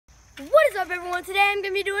What is up, everyone? Today I'm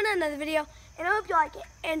going to be doing another video, and I hope you like it.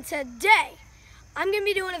 And today, I'm going to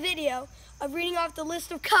be doing a video of reading off the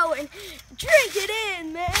list of Cohen. Drink it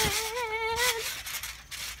in, man!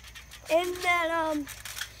 And then,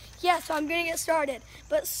 yeah, so I'm going to get started.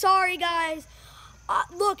 But sorry, guys.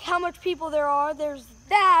 Look how much people there are. There's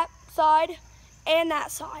that side and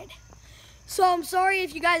that side. So I'm sorry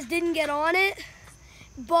if you guys didn't get on it,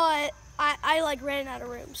 but I like ran out of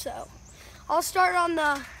room, so I'll start on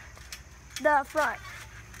the front.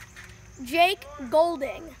 Jake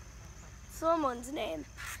Golding, someone's name.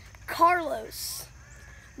 Carlos,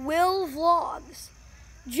 Will Vlogs,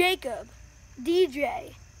 Jacob,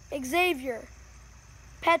 DJ, Xavier,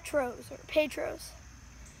 Petros,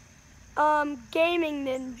 Gaming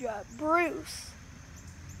Ninja, Bruce,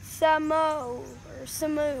 Samu or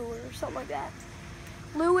something like that.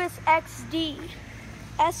 Louis XD,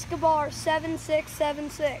 Escobar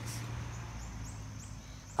 7676.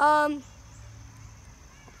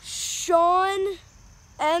 Sean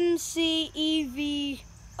MCEVOY,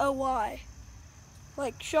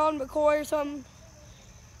 like Sean McCoy or something.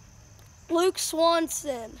 Luke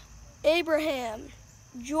Swanson, Abraham,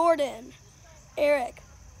 Jordan, Eric,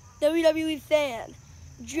 WWE fan,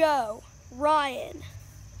 Joe, Ryan.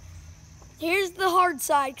 Here's the hard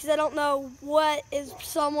side because I don't know what is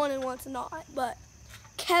someone and what's not, but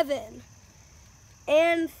Kevin,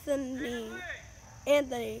 Anthony,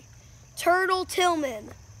 Turtle Tillman,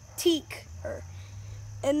 Teak,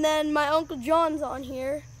 and then my Uncle John's on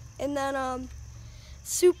here, and then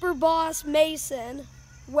Super Boss Mason,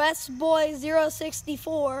 West Boy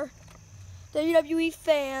 064, WWE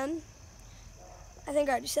fan. I think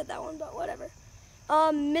I already said that one, but whatever.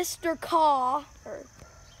 Mr. Caw,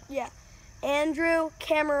 Andrew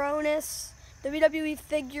Cameronis, WWE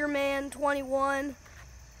Figure Man 21,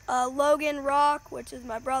 Logan Rock, which is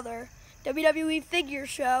my brother, WWE Figure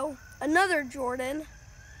Show, another Jordan,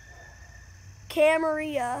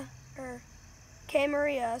 Camaria,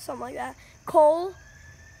 something like that, Cole,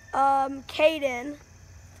 Caden,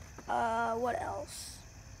 what else?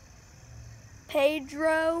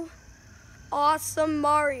 Pedro, Awesome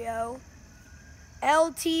Mario,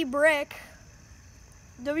 LT Brick,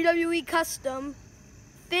 WWE Custom,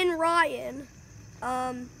 Finn Ryan,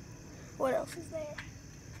 what else is there?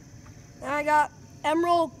 And I got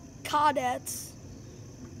Emerald Cadets,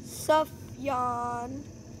 Sufyan,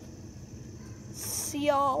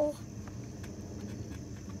 Seal,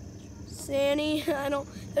 Sanny,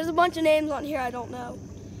 there's a bunch of names on here I don't know.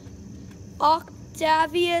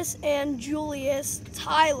 Octavius and Julius,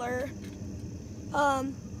 Tyler,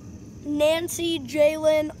 Nancy,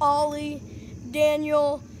 Jalen, Ollie,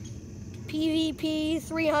 Daniel, PvP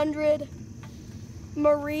 300,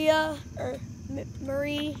 Marie,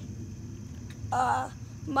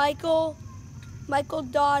 Michael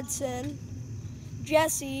Dodson,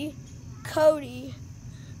 Jesse, Cody,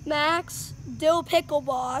 Max, Dill Pickle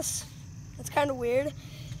Boss, that's kind of weird,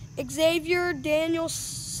 Xavier, Daniel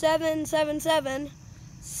 777,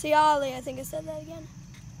 Ciali, I think I said that again,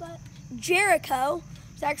 but Jericho,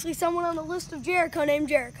 there's actually someone on the list of Jericho named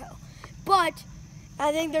Jericho, but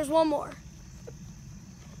I think there's one more.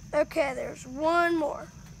 Okay, there's one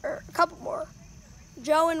more, or a couple more.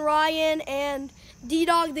 Joe and Ryan and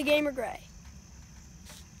D-Dog the Gamer Gray.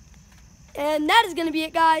 And that is going to be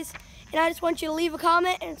it, guys. And I just want you to leave a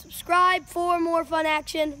comment and subscribe for more fun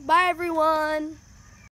action. Bye, everyone.